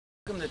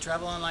Welcome to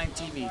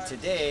TravelOnlineTV.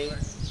 Today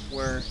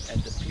we're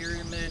at the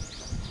Pyramid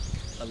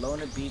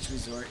Alona Beach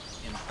Resort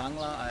in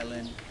Panglao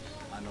Island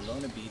on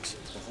Alona Beach,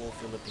 Bohol,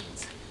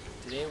 Philippines.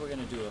 Today we're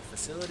going to do a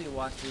facility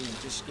walkthrough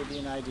and just give you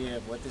an idea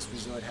of what this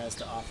resort has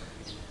to offer.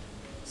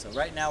 So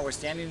right now we're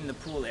standing in the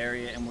pool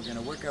area and we're going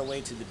to work our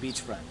way to the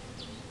beachfront.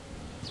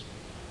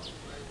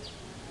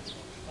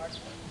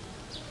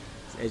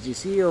 As you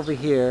see over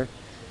here,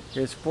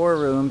 there's 4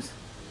 rooms.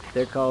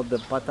 They're called the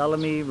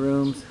Patalami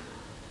rooms,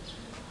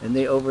 and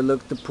they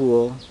overlook the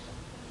pool.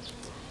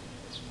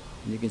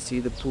 And you can see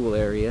the pool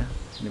area.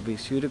 And if we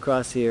shoot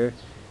across here,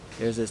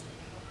 there's a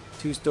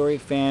 2-story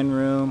fan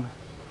room.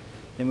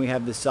 Then we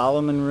have the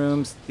Solomon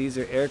rooms. These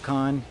are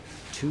aircon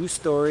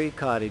 2-story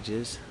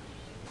cottages.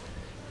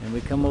 And we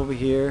come over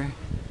here.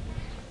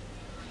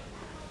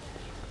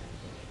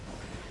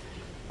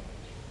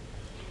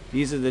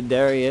 These are the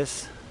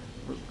Darius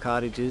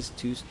cottages,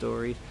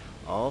 2-story,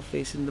 all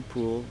facing the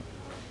pool,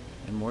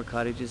 and more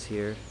cottages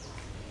here.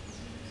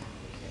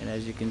 And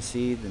as you can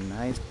see, the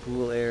nice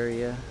pool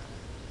area,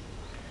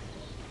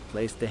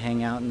 place to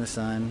hang out in the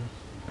sun.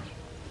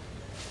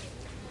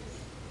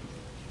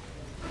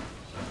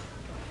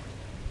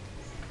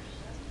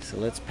 So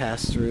let's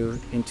pass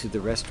through into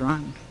the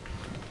restaurant.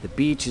 The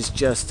beach is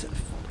just a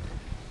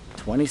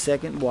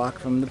 20-second walk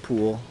from the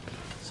pool.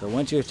 So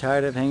once you're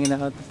tired of hanging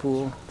out at the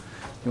pool,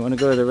 you want to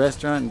go to the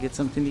restaurant and get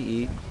something to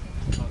eat,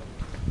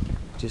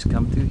 just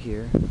come through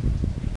here.